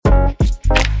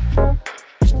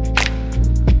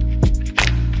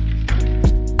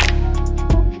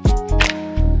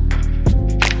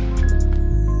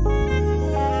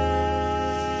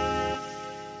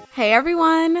Hey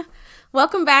everyone,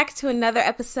 welcome back to another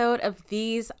episode of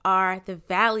These Are the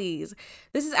Valleys.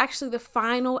 This is actually the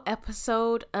final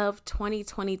episode of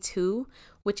 2022,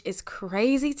 which is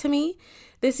crazy to me.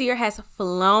 This year has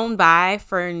flown by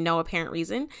for no apparent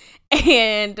reason,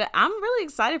 and I'm really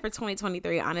excited for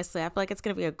 2023, honestly. I feel like it's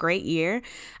going to be a great year.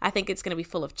 I think it's going to be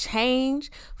full of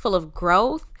change, full of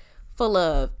growth, full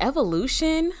of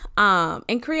evolution,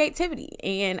 and creativity.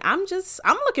 And I'm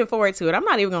looking forward to it. I'm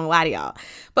not even gonna lie to y'all.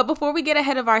 But before we get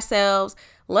ahead of ourselves,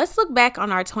 let's look back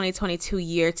on our 2022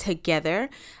 year together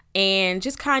and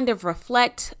just kind of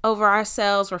reflect over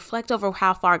ourselves, reflect over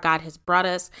how far God has brought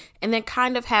us, and then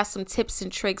kind of have some tips and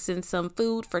tricks and some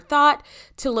food for thought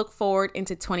to look forward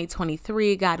into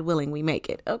 2023, God willing, we make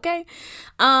it, okay?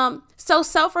 So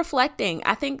self-reflecting,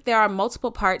 I think there are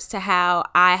multiple parts to how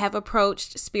I have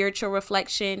approached spiritual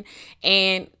reflection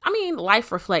and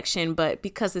life reflection, but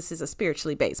because this is a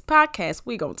spiritually based podcast,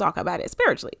 we're going to talk about it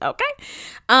spiritually, okay?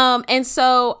 And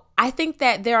so I think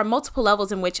that there are multiple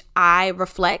levels in which I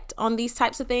reflect on these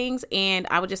types of things, and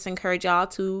I would just encourage y'all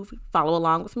to follow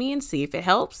along with me and see if it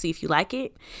helps, see if you like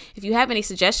it. If you have any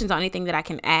suggestions on anything that I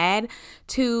can add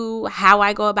to how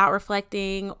I go about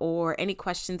reflecting or any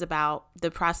questions about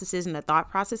the processes and the thought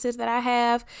processes that I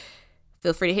have,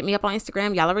 feel free to hit me up on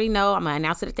Instagram. Y'all already know I'm going to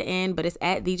announce it at the end, but it's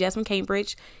at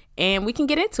 @TheJasmineCambridge, and we can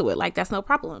get into it. Like, that's no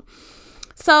problem.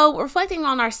 So reflecting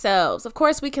on ourselves, of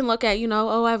course, we can look at,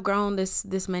 I've grown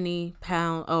this many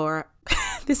pounds or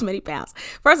this many pounds.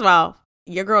 First of all,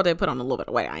 your girl did put on a little bit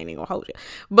of weight. I ain't even gonna hold you.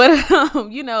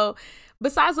 But,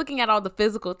 besides looking at all the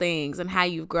physical things and how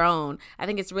you've grown, I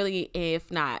think it's really,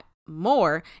 if not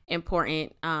more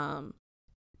important,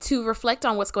 to reflect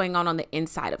on what's going on the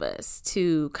inside of us,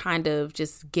 to kind of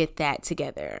just get that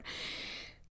together.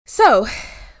 So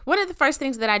one of the first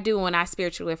things that I do when I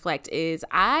spiritually reflect is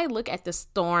I look at the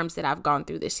storms that I've gone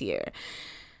through this year.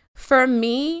 For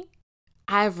me,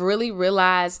 I've really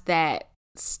realized that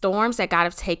storms that God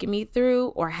have taken me through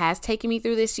or has taken me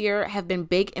through this year have been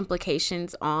big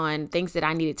implications on things that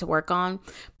I needed to work on,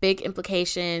 big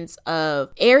implications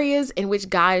of areas in which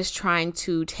God is trying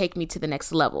to take me to the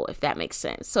next level, if that makes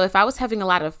sense. So if I was having a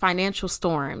lot of financial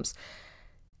storms,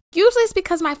 usually it's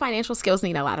because my financial skills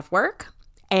need a lot of work.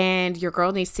 And your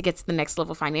girl needs to get to the next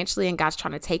level financially, and God's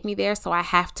trying to take me there. So I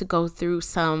have to go through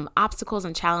some obstacles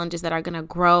and challenges that are going to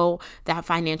grow that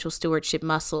financial stewardship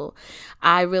muscle.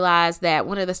 I realized that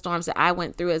one of the storms that I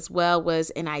went through as well was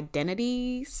an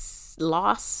identity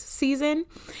loss season.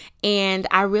 And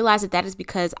I realized that is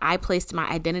because I placed my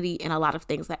identity in a lot of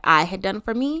things that I had done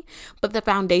for me. But the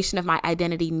foundation of my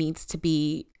identity needs to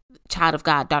be child of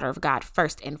God, daughter of God,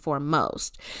 first and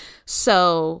foremost.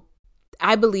 So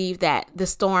I believe that the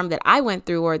storm that I went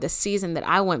through, or the season that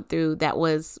I went through, that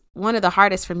was one of the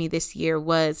hardest for me this year,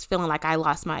 was feeling like I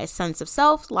lost my sense of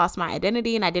self, lost my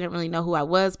identity, and I didn't really know who I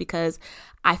was because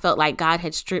I felt like God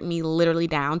had stripped me literally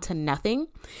down to nothing.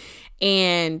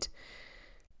 And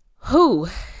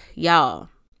y'all,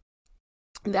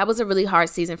 that was a really hard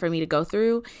season for me to go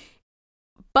through.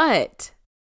 But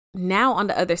now on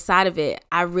the other side of it,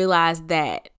 I realized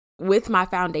that with my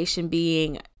foundation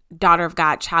being daughter of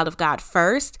God, child of God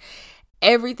first,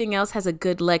 everything else has a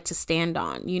good leg to stand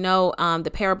on.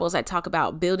 The parables that talk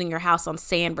about building your house on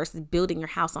sand versus building your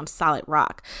house on solid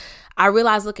rock. I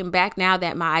realize looking back now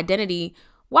that my identity,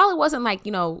 while it wasn't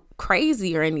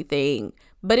crazy or anything,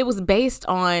 but it was based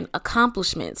on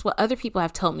accomplishments, what other people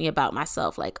have told me about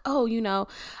myself. Like, I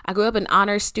grew up an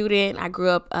honors student. I grew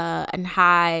up in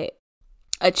high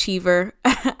achiever,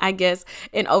 I guess,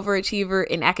 an overachiever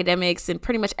in academics and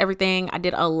pretty much everything. I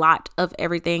did a lot of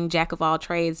everything, jack of all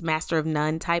trades, master of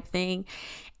none type thing.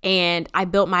 And I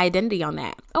built my identity on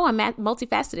that. I'm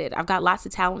multifaceted. I've got lots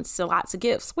of talents and lots of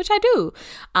gifts, which I do.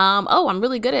 I'm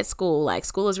really good at school. Like,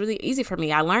 school is really easy for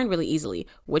me. I learn really easily,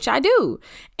 which I do.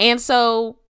 And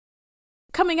so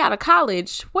coming out of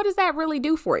college, what does that really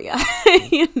do for you?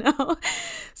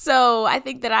 So I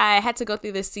think that I had to go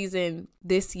through this season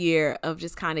this year of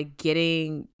just kind of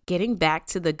getting back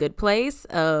to the good place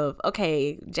of,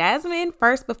 okay, Jasmine,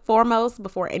 first and foremost,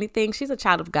 before anything, she's a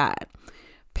child of God,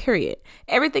 period.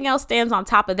 Everything else stands on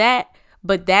top of that,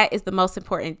 but that is the most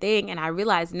important thing. And I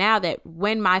realize now that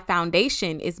when my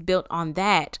foundation is built on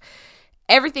that,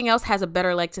 everything else has a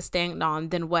better leg to stand on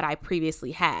than what I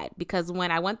previously had. Because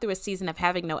when I went through a season of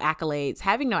having no accolades,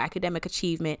 having no academic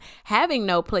achievement, having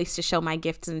no place to show my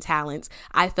gifts and talents,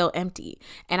 I felt empty.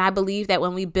 And I believe that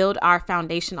when we build our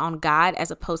foundation on God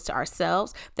as opposed to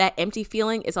ourselves, that empty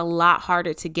feeling is a lot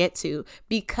harder to get to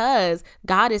because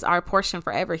God is our portion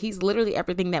forever. He's literally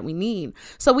everything that we need.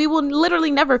 So we will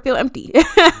literally never feel empty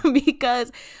because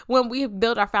when we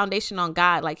build our foundation on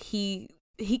God, like He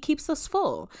he keeps us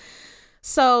full.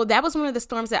 So that was one of the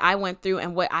storms that I went through,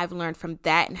 and what I've learned from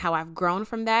that and how I've grown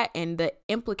from that and the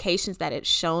implications that it's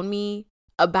shown me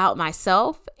about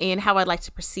myself and how I'd like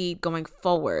to proceed going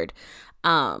forward.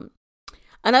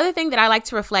 Another thing that I like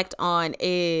to reflect on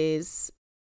is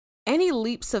any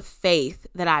leaps of faith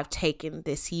that I've taken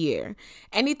this year.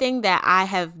 Anything that I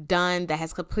have done that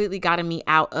has completely gotten me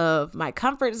out of my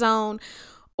comfort zone,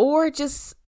 or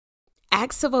just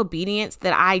acts of obedience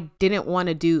that I didn't want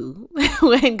to do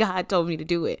when God told me to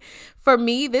do it. For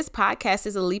me, this podcast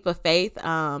is a leap of faith.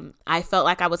 I felt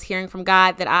like I was hearing from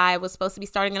God that I was supposed to be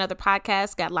starting another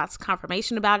podcast, got lots of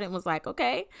confirmation about it, and was like,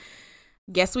 okay,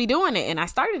 guess we doing it. And I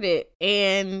started it,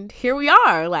 and here we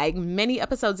are, like many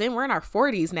episodes in. We're in our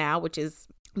 40s now, which is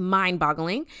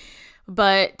mind-boggling,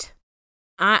 but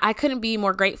I couldn't be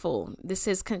more grateful. This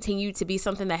has continued to be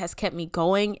something that has kept me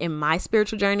going in my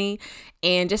spiritual journey.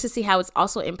 And just to see how it's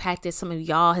also impacted some of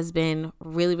y'all has been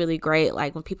really, really great.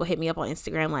 Like when people hit me up on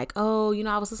Instagram, like, oh,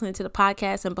 I was listening to the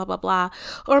podcast and blah, blah, blah.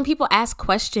 Or when people ask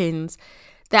questions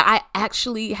that I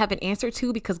actually have an answer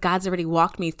to because God's already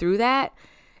walked me through that.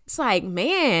 It's like,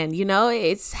 man,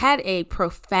 it's had a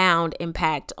profound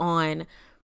impact on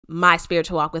my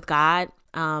spiritual walk with God,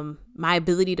 my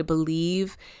ability to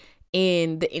believe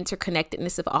in the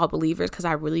interconnectedness of all believers, because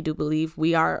I really do believe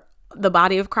we are the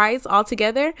body of Christ all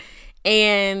together.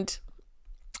 And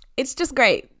it's just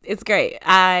great. It's great.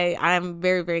 I'm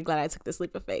very, very glad I took this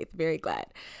leap of faith. Very glad.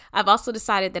 I've also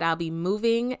decided that I'll be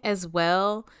moving as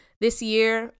well this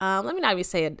year. Let me not even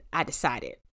say I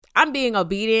decided. I'm being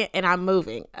obedient and I'm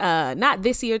moving. Not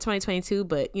this year, 2022,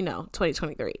 but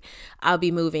 2023. I'll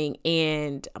be moving,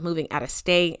 and I'm moving out of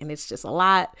state, and it's just a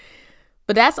lot.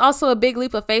 But that's also a big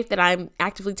leap of faith that I'm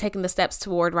actively taking the steps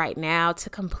toward right now to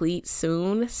complete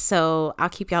soon. So I'll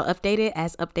keep y'all updated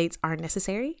as updates are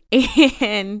necessary.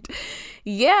 And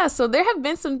yeah, so there have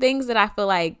been some things that I feel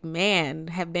like, man,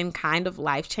 have been kind of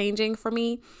life-changing for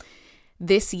me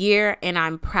this year. And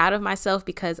I'm proud of myself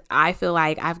because I feel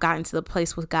like I've gotten to the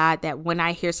place with God that when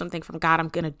I hear something from God, I'm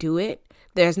going to do it.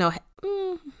 There's no,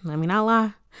 let me not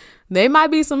lie. There might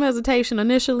be some hesitation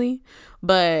initially,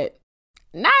 but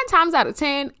 9 times out of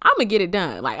 10, I'm going to get it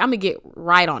done. Like, I'm going to get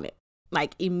right on it,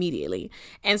 like immediately.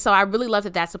 And so I really love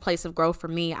that that's a place of growth for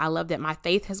me. I love that my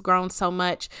faith has grown so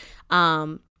much.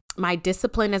 My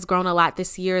discipline has grown a lot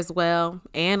this year as well,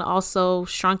 and also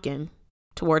shrunken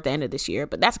toward the end of this year.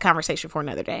 But that's a conversation for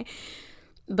another day.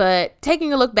 But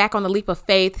taking a look back on the leap of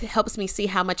faith helps me see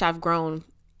how much I've grown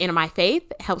in my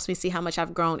faith, helps me see how much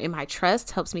I've grown in my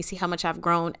trust, helps me see how much I've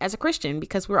grown as a Christian,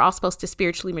 because we're all supposed to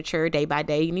spiritually mature day by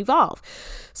day and evolve.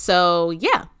 So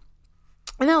yeah.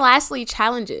 And then lastly,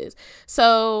 challenges.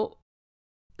 So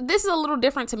this is a little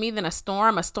different to me than a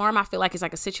storm. A storm, I feel like, is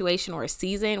like a situation or a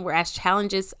season, whereas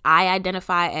challenges I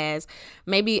identify as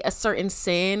maybe a certain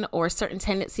sin or a certain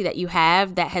tendency that you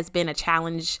have that has been a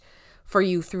challenge for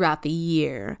you throughout the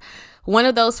year. One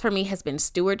of those for me has been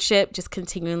stewardship, just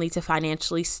continually to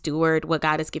financially steward what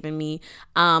God has given me.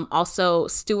 Also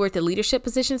steward the leadership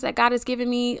positions that God has given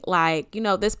me. Like,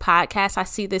 this podcast, I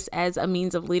see this as a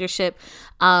means of leadership.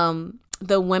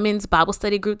 The women's Bible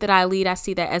study group that I lead, I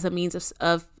see that as a means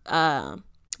of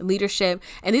leadership.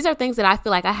 And these are things that I feel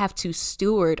like I have to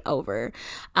steward over.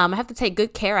 I have to take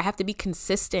good care. I have to be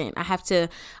consistent. I have to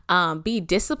be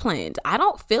disciplined. I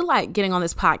don't feel like getting on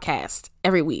this podcast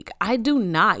every week. I do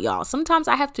not, y'all. Sometimes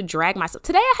I have to drag myself.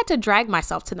 Today I had to drag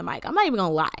myself to the mic. I'm not even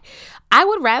gonna lie. I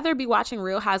would rather be watching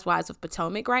Real Housewives of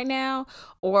Potomac right now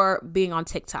or being on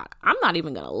TikTok. I'm not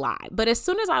even gonna lie. But as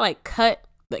soon as I cut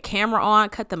the camera on,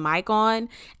 cut the mic on,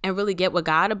 and really get with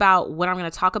God about what I'm going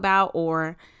to talk about,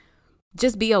 or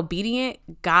just be obedient,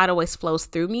 God always flows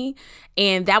through me.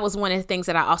 And that was one of the things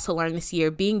that I also learned this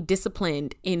year, being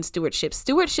disciplined in stewardship.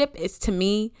 Stewardship is, to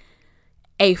me,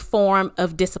 a form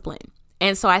of discipline.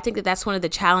 And so I think that that's one of the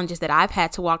challenges that I've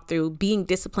had to walk through, being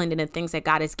disciplined in the things that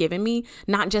God has given me,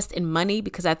 not just in money,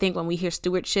 because I think when we hear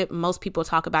stewardship, most people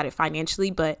talk about it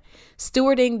financially, but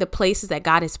stewarding the places that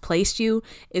God has placed you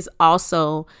is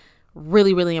also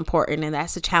really, really important. And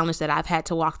that's a challenge that I've had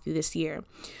to walk through this year.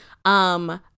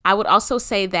 I would also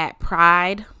say that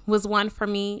pride was one for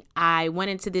me. I went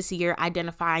into this year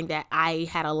identifying that I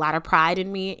had a lot of pride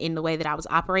in me in the way that I was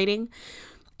operating.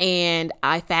 And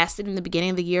I fasted in the beginning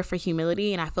of the year for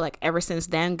humility. And I feel like ever since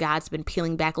then, God's been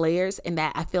peeling back layers, and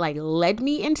that I feel like led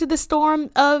me into the storm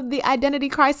of the identity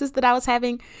crisis that I was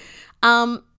having,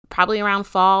 probably around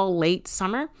fall, late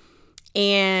summer.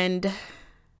 And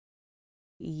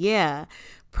Yeah.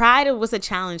 Pride was a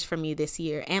challenge for me this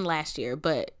year and last year,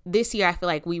 but this year I feel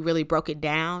like we really broke it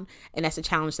down, and that's a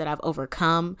challenge that I've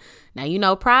overcome.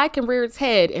 Now, pride can rear its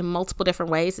head in multiple different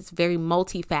ways. It's very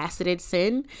multifaceted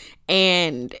sin,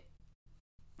 and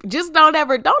just don't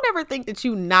ever think that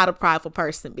you're not a prideful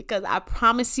person, because I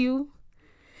promise you,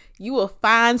 you will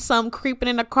find some creeping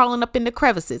and crawling up in the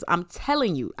crevices. I'm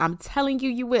telling you,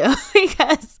 you will,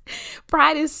 because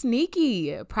pride is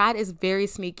sneaky. Pride is very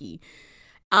sneaky.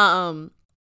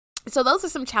 So those are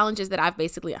some challenges that I've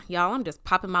basically, y'all, I'm just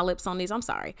popping my lips on these. I'm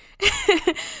sorry.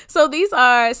 So these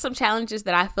are some challenges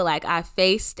that I feel like I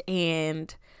faced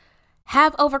and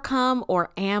have overcome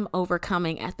or am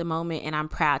overcoming at the moment, and I'm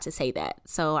proud to say that.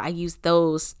 So I use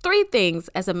those 3 things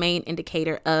as a main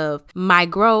indicator of my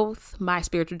growth, my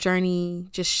spiritual journey,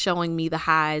 just showing me the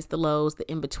highs, the lows, the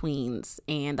in-betweens,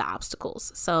 and the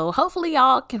obstacles. So hopefully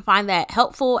y'all can find that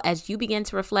helpful as you begin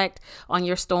to reflect on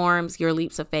your storms, your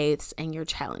leaps of faiths, and your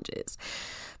challenges.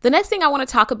 The next thing I want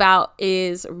to talk about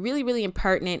is really, really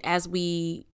impertinent as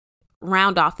we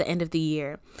round off the end of the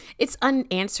year. It's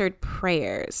unanswered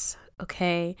prayers.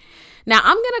 Okay. Now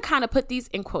I'm going to kind of put these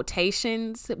in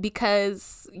quotations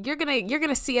because you're going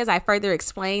to see as I further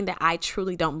explain that I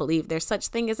truly don't believe there's such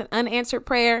thing as an unanswered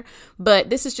prayer,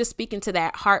 but this is just speaking to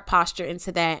that heart posture and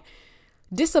to that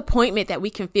disappointment that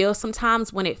we can feel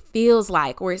sometimes when it feels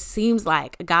like, or it seems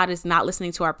like, God is not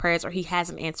listening to our prayers, or he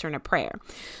hasn't answered a prayer.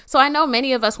 So I know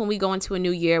many of us, when we go into a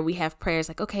new year, we have prayers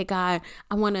like, okay, God,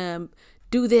 I want to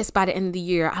do this by the end of the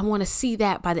year. I want to see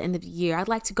that by the end of the year. I'd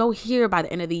like to go here by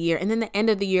the end of the year. And then the end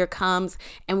of the year comes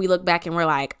and we look back and we're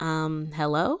like,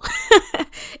 hello?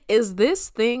 Is this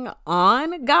thing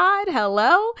on, God?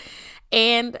 Hello?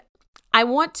 And I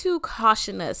want to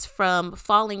caution us from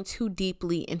falling too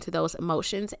deeply into those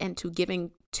emotions and to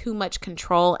giving too much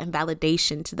control and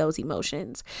validation to those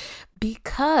emotions.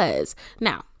 Because,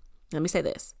 now, let me say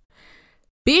this.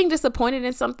 Being disappointed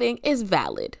in something is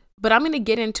valid. But I'm going to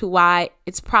get into why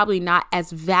it's probably not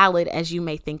as valid as you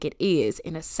may think it is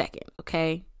in a second,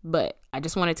 okay? But I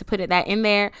just wanted to put that in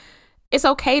there. It's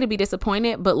okay to be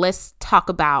disappointed, but let's talk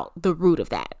about the root of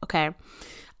that, okay?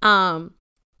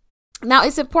 Now,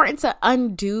 it's important to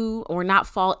undo or not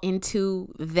fall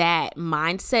into that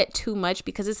mindset too much,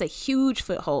 because it's a huge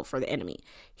foothold for the enemy.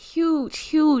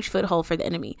 Huge foothold for the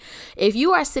enemy. If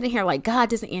you are sitting here like, God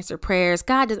doesn't answer prayers,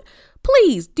 God doesn't,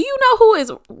 please, do you know who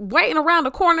is waiting around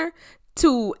the corner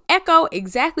to echo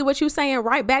exactly what you're saying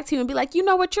right back to you and be like, you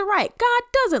know what, you're right. God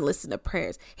doesn't listen to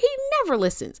prayers. He never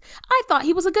listens. I thought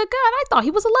he was a good God. I thought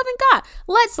he was a loving God.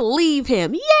 Let's leave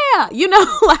him. Yeah.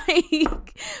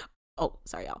 Like, oh,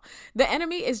 sorry, y'all. The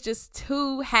enemy is just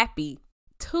too happy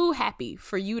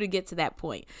for you to get to that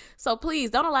point. So please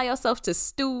don't allow yourself to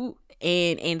stew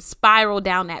and spiral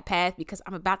down that path, because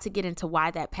I'm about to get into why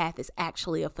that path is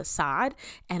actually a facade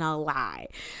and a lie.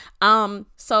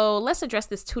 So let's address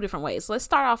this 2 different ways. Let's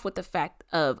start off with the fact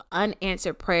of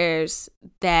unanswered prayers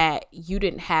that you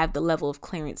didn't have the level of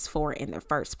clearance for in the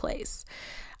first place.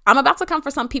 I'm about to come for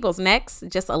some people's necks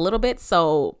just a little bit,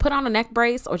 so put on a neck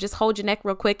brace or just hold your neck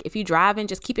real quick. If you're driving,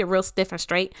 just keep it real stiff and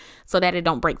straight so that it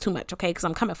don't break too much, okay? Because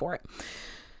I'm coming for it.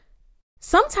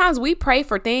 Sometimes we pray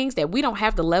for things that we don't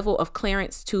have the level of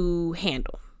clearance to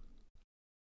handle.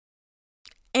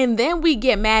 And then we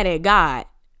get mad at God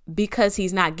because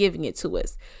he's not giving it to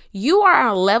us. You are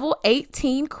a level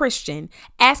 18 Christian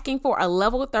asking for a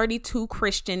level 32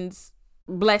 Christian's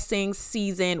blessings,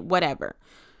 season, whatever.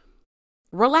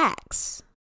 Relax.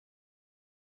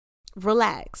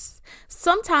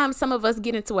 Sometimes some of us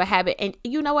get into a habit, and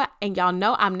you know what? And y'all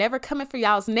know I'm never coming for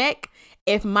y'all's neck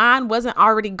if mine wasn't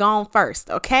already gone first,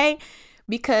 okay?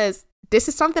 Because this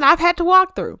is something I've had to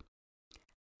walk through.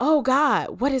 Oh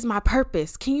God, what is my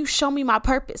purpose? Can you show me my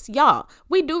purpose? Y'all,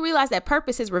 we do realize that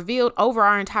purpose is revealed over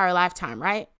our entire lifetime,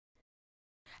 right?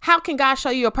 How can God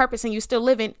show you your purpose and you still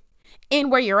living in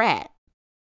where you're at?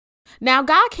 Now,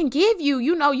 God can give you,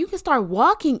 you can start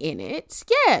walking in it.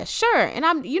 Yeah, sure. And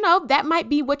that might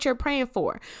be what you're praying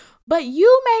for, but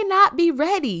you may not be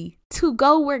ready to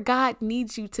go where God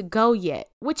needs you to go yet,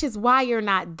 which is why you're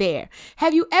not there.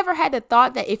 Have you ever had the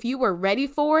thought that if you were ready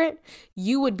for it,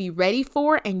 you would be ready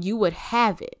for it and you would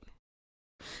have it?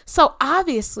 So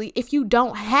obviously, if you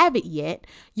don't have it yet,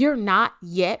 you're not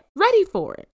yet ready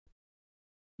for it.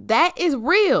 That is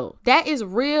real. That is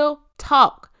real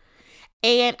talk.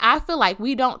 And I feel like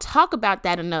we don't talk about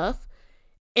that enough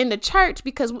in the church,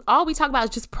 because all we talk about is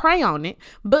just pray on it.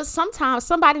 But sometimes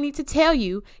somebody needs to tell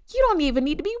you, you don't even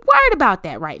need to be worried about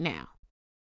that right now.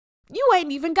 You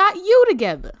ain't even got you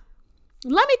together.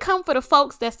 Let me come for the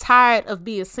folks that's tired of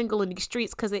being single in these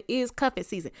streets, because it is cuffing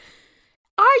season.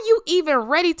 Are you even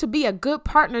ready to be a good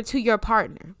partner to your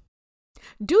partner?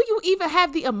 Do you even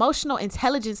have the emotional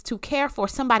intelligence to care for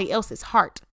somebody else's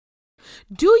heart?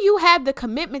 Do you have the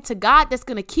commitment to God that's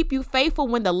going to keep you faithful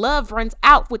when the love runs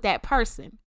out with that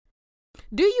person?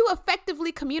 Do you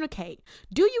effectively communicate?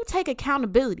 Do you take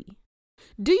accountability?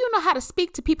 Do you know how to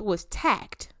speak to people with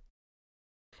tact?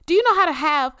 Do you know how to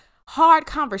have hard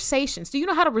conversations? Do you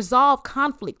know how to resolve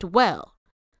conflict well?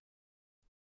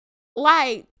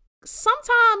 Like,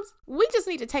 sometimes we just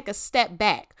need to take a step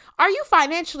back. Are you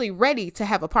financially ready to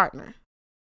have a partner?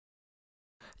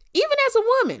 Even as a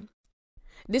woman,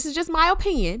 this is just my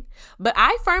opinion, but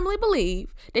I firmly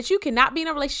believe that you cannot be in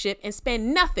a relationship and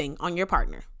spend nothing on your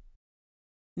partner.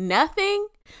 Nothing?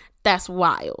 That's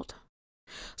wild.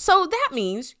 So that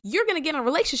means you're going to get in a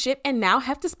relationship and now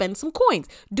have to spend some coins.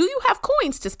 Do you have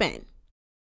coins to spend?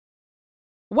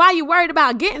 Why are you worried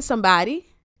about getting somebody?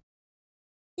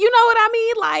 You know what I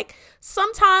mean? Like,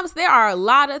 sometimes there are a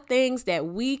lot of things that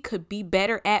we could be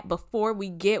better at before we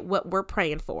get what we're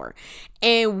praying for.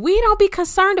 And we don't be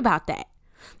concerned about that.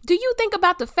 Do you think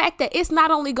about the fact that it's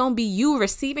not only going to be you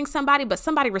receiving somebody, but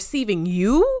somebody receiving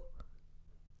you?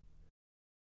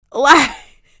 Like,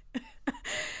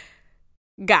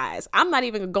 guys, I'm not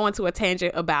even going to a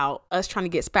tangent about us trying to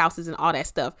get spouses and all that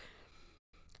stuff.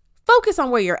 Focus on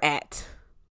where you're at.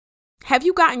 Have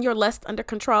you gotten your lust under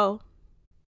control?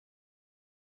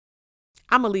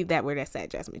 I'm going to leave that where that's at,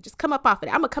 Jasmine. Just come up off of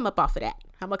that. I'm going to come up off of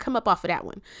that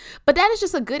one. But that is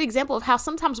just a good example of how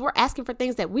sometimes we're asking for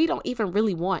things that we don't even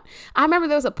really want. I remember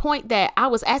there was a point that I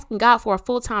was asking God for a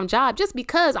full-time job just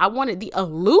because I wanted the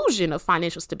illusion of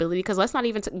financial stability. Because let's not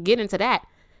even get into that.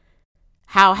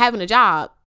 How having a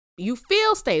job, you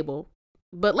feel stable,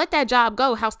 but let that job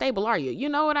go. How stable are you? You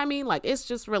know what I mean? Like, it's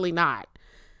just really not.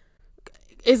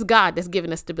 It's God that's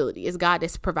giving us stability. It's God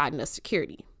that's providing us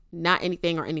security. Not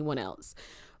anything or anyone else.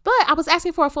 But I was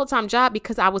asking for a full-time job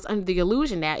because I was under the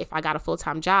illusion that if I got a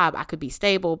full-time job, I could be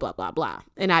stable, blah, blah, blah,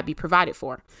 and I'd be provided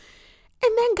for.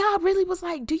 And then God really was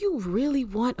like, do you really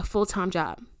want a full-time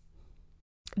job?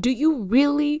 Do you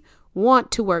really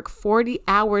want to work 40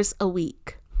 hours a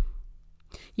week?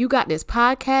 You got this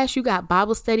podcast, you got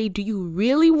Bible study. Do you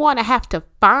really want to have to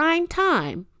find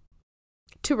time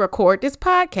to record this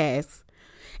podcast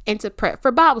and to prep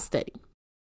for Bible study?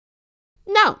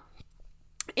 No.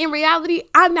 In reality,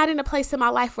 I'm not in a place in my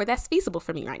life where that's feasible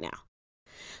for me right now.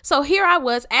 So here I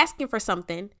was asking for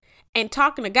something and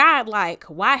talking to God like,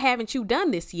 why haven't you done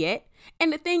this yet?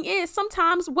 And the thing is,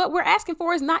 sometimes what we're asking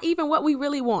for is not even what we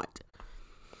really want.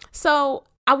 So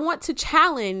I want to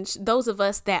challenge those of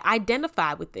us that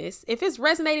identify with this. If it's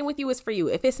resonating with you, it's for you.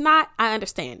 If it's not, I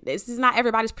understand. This is not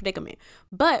everybody's predicament.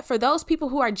 But for those people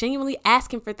who are genuinely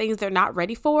asking for things they're not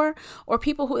ready for, or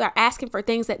people who are asking for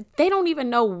things that they don't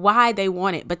even know why they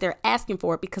want it, but they're asking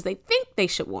for it because they think they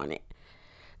should want it,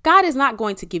 God is not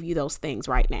going to give you those things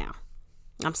right now.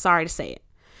 I'm sorry to say it.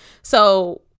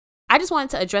 So I just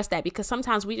wanted to address that because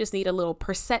sometimes we just need a little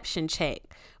perception check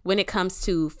when it comes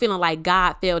to feeling like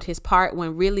God failed his part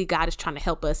when really God is trying to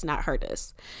help us, not hurt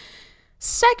us.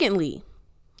 Secondly,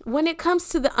 when it comes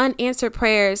to the unanswered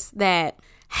prayers that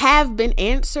have been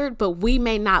answered, but we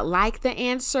may not like the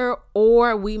answer,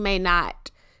 or we may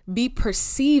not be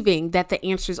perceiving that the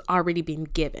answer's already been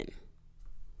given.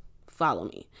 Follow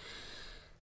me.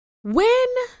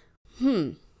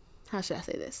 How should I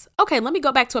say this? Okay, let me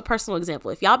go back to a personal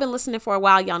example. If y'all been listening for a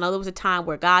while, y'all know there was a time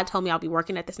where God told me I'll be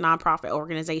working at this nonprofit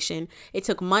organization. It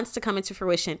took months to come into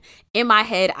fruition. In my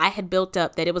head, I had built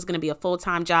up that it was going to be a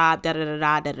full-time job,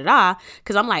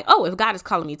 because I'm like, oh, if God is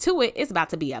calling me to it, it's about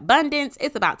to be abundance.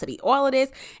 It's about to be all of this.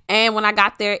 And when I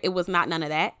got there, it was not none of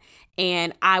that.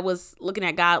 And I was looking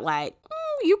at God like,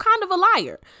 you kind of a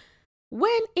liar.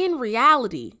 When in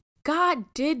reality,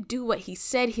 God did do what he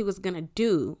said he was going to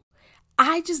do.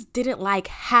 I just didn't like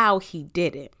how he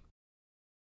did it.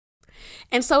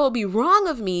 And so it would be wrong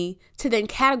of me to then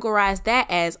categorize that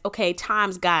as, okay,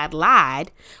 times God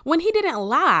lied. When he didn't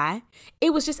lie,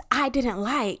 it was just I didn't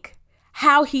like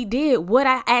how he did what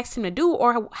I asked him to do,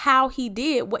 or how he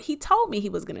did what he told me he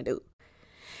was going to do.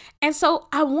 And so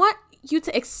I want you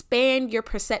to expand your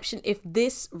perception if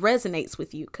this resonates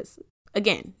with you, because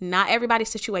again, not everybody's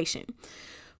situation.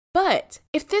 But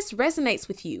if this resonates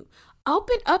with you,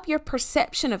 open up your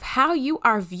perception of how you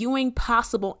are viewing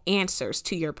possible answers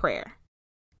to your prayer.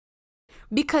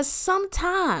 Because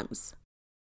sometimes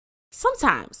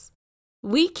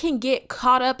we can get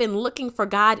caught up in looking for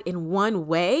God in one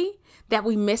way that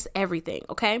we miss everything,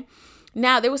 okay?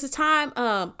 Now, there was a time,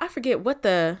 I forget what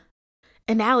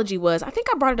analogy was, I think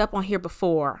I brought it up on here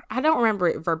before. I don't remember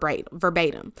it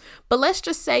verbatim, but let's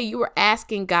just say you were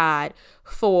asking God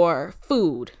for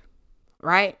food,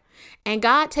 right? And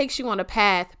God takes you on a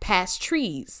path past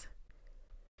trees.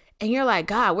 And you're like,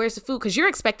 God, where's the food? Because you're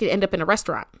expecting to end up in a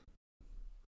restaurant.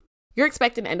 You're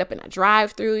expecting to end up in a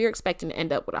drive-through. You're expecting to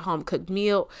end up with a home-cooked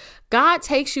meal. God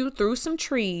takes you through some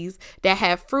trees that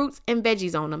have fruits and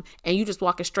veggies on them, and you just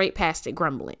walking straight past it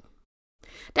grumbling.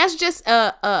 That's just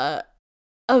a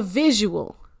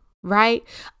visual, right,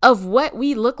 of what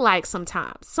we look like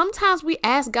sometimes. Sometimes we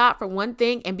ask God for one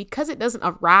thing, and because it doesn't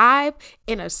arrive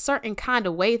in a certain kind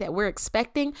of way that we're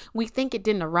expecting, we think it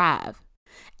didn't arrive.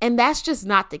 And that's just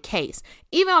not the case.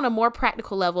 Even on a more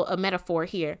practical level, a metaphor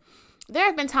here. There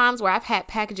have been times where I've had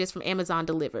packages from Amazon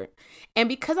delivered. And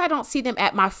because I don't see them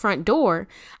at my front door,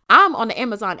 I'm on the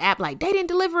Amazon app like, they didn't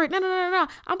deliver it. No.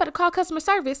 I'm about to call customer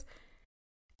service.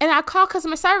 And I call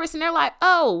customer service and they're like,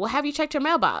 oh, well, have you checked your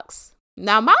mailbox?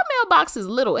 Now, my mailbox is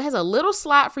little. It has a little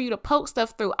slot for you to poke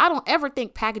stuff through. I don't ever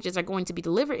think packages are going to be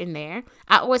delivered in there.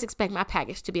 I always expect my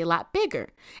package to be a lot bigger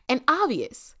and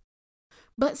obvious.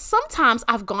 But sometimes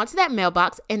I've gone to that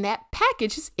mailbox and that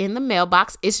package is in the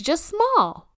mailbox. It's just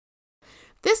small.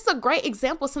 This is a great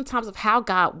example sometimes of how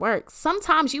God works.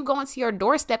 Sometimes you go into your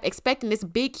doorstep expecting this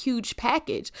big, huge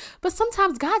package, but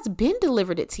sometimes God's been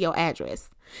delivered it to your address.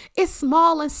 It's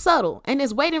small and subtle and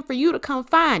it's waiting for you to come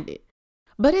find it,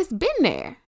 but it's been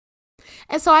there.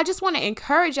 And so I just want to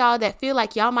encourage y'all that feel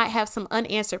like y'all might have some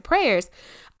unanswered prayers,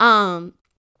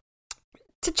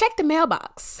 to check the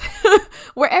mailbox.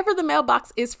 Wherever the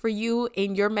mailbox is for you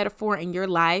in your metaphor in your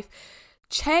life,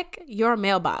 check your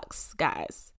mailbox,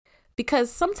 guys.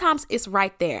 Because sometimes it's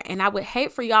right there. And I would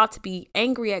hate for y'all to be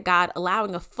angry at God,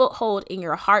 allowing a foothold in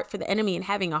your heart for the enemy and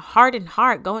having a hardened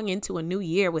heart going into a new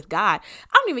year with God.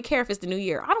 I don't even care if it's the new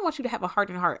year. I don't want you to have a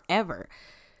hardened heart ever.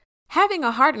 Having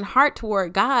a hardened heart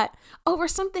toward God over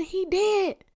something he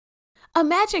did.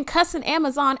 Imagine cussing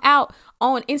Amazon out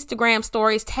on Instagram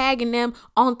stories, tagging them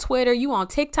on Twitter, you on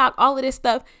TikTok, all of this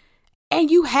stuff,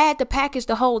 and you had the package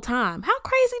the whole time. How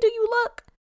crazy do you look?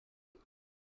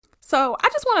 So I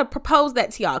just want to propose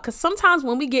that to y'all, because sometimes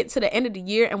when we get to the end of the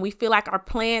year and we feel like our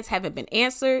plans haven't been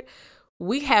answered,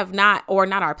 we have not, or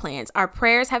not our plans, our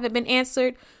prayers haven't been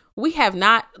answered. We have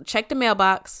not checked the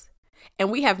mailbox and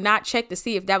we have not checked to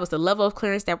see if that was the level of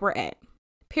clearance that we're at.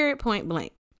 Period, point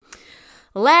blank.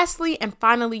 Lastly, and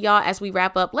finally, y'all, as we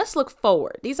wrap up, let's look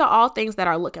forward. These are all things that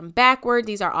are looking backward.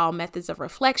 These are all methods of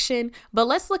reflection, but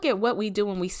let's look at what we do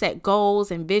when we set goals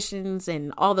and visions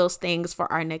and all those things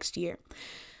for our next year.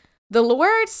 The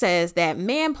word says that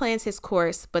man plans his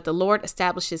course, but the Lord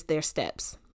establishes their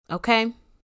steps. Okay?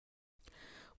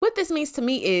 What this means to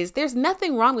me is there's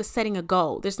nothing wrong with setting a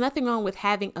goal. There's nothing wrong with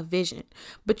having a vision,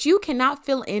 but you cannot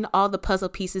fill in all the puzzle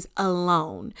pieces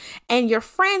alone, and your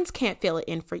friends can't fill it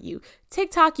in for you.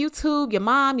 TikTok, YouTube, your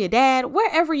mom, your dad,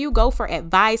 wherever you go for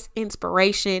advice,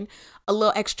 inspiration, a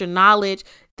little extra knowledge,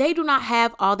 they do not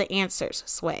have all the answers,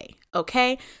 Sway.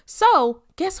 Okay? So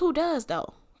guess who does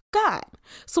though? God.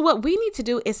 So what we need to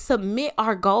do is submit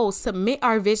our goals, submit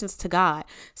our visions to God.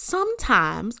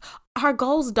 Sometimes our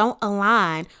goals don't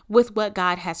align with what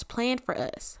God has planned for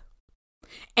us.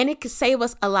 And it could save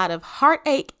us a lot of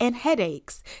heartache and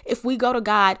headaches if we go to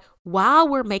God while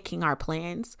we're making our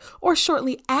plans or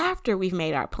shortly after we've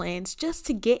made our plans, just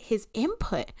to get his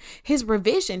input, his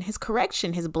revision, his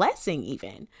correction, his blessing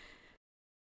even.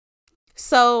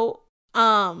 So,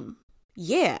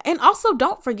 yeah. And also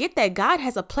don't forget that God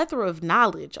has a plethora of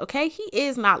knowledge. Okay. He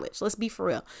is knowledge. Let's be for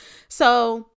real.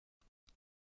 So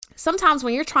sometimes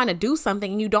when you're trying to do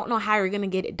something and you don't know how you're going to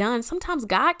get it done, sometimes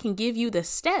God can give you the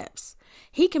steps.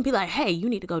 He can be like, hey, you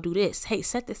need to go do this. Hey,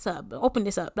 set this up, open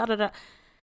this up, blah, blah, blah.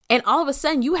 And all of a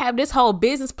sudden you have this whole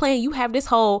business plan. You have this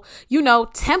whole,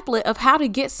 template of how to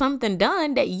get something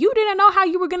done that you didn't know how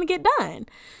you were going to get done.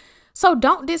 So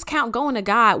don't discount going to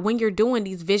God when you're doing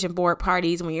these vision board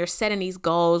parties, when you're setting these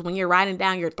goals, when you're writing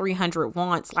down your 300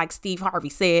 wants, like Steve Harvey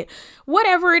said,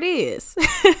 whatever it is.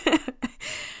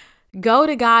 Go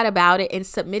to God about it and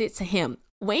submit it to him.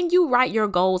 When you write your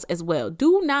goals as well,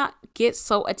 do not get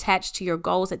so attached to your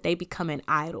goals that they become an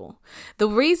idol. The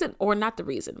way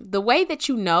that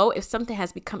you know if something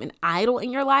has become an idol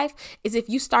in your life is if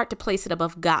you start to place it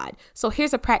above God. So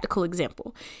here's a practical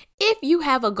example. If you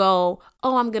have a goal,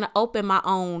 I'm going to open my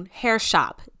own hair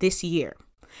shop this year,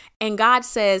 and God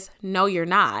says, no, you're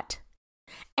not.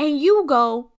 And you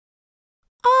go,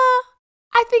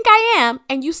 I think I am.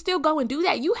 And you still go and do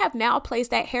that. You have now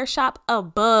placed that hair shop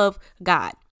above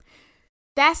God.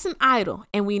 That's an idol.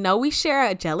 And we know we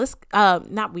serve a jealous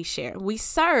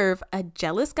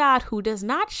God who does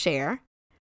not share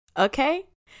Okay?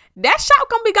 That shop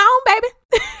gonna be gone, baby.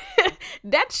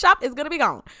 That shop is gonna be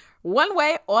gone one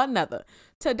way or another,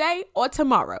 today or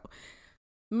tomorrow.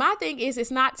 My thing is,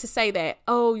 it's not to say that,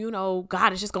 oh,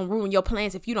 God is just gonna ruin your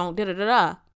plans if you don't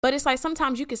da-da-da-da. But it's like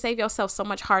sometimes you can save yourself so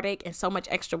much heartache and so much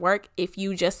extra work if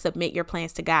you just submit your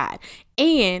plans to God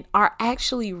and are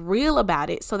actually real about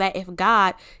it, so that if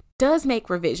God does make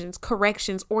revisions,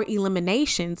 corrections, or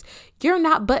eliminations, you're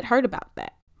not butthurt about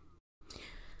that.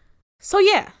 So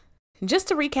yeah, just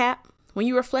to recap, when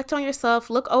you reflect on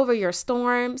yourself, look over your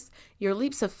storms, your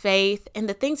leaps of faith, and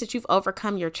the things that you've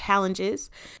overcome, your challenges.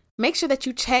 Make sure that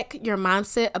you check your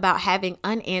mindset about having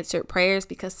unanswered prayers,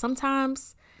 because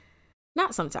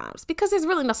because there's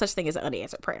really no such thing as an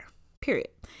unanswered prayer, period.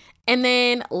 And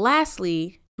then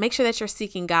lastly, make sure that you're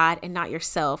seeking God and not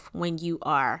yourself when you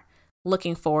are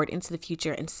looking forward into the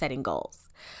future and setting goals.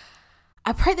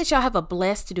 I pray that y'all have a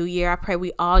blessed new year. I pray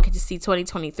we all get to see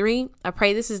 2023. I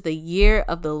pray this is the year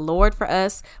of the Lord for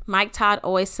us. Mike Todd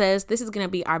always says this is going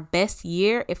to be our best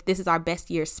year if this is our best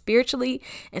year spiritually.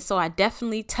 And so I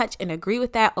definitely touch and agree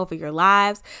with that over your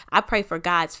lives. I pray for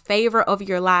God's favor over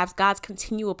your lives, God's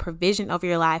continual provision over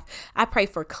your life. I pray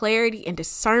for clarity and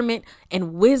discernment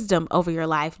and wisdom over your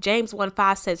life. James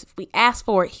 1:5 says if we ask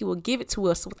for it, he will give it to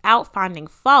us without finding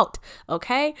fault.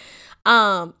 Okay.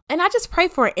 And I just pray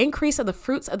for an increase of the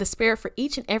fruits of the Spirit for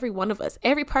each and every one of us,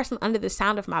 every person under the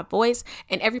sound of my voice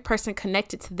and every person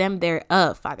connected to them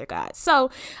thereof, Father God. So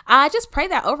I just pray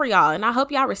that over y'all, and I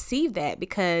hope y'all receive that,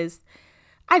 because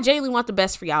I genuinely want the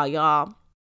best for y'all.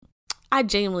 I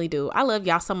genuinely do. I love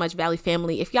y'all so much, Valley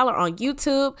family. If y'all are on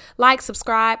YouTube, like,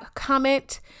 subscribe,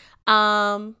 comment,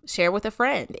 share with a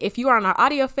friend. If you are on our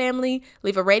audio family,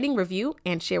 leave a rating, review,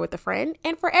 and share with a friend.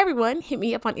 And for everyone, hit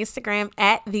me up on Instagram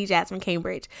at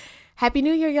 @TheJasmineCambridge. Happy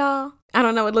New Year, y'all. I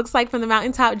don't know what it looks like from the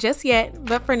mountaintop just yet,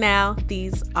 but for now,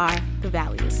 these are the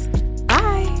valleys.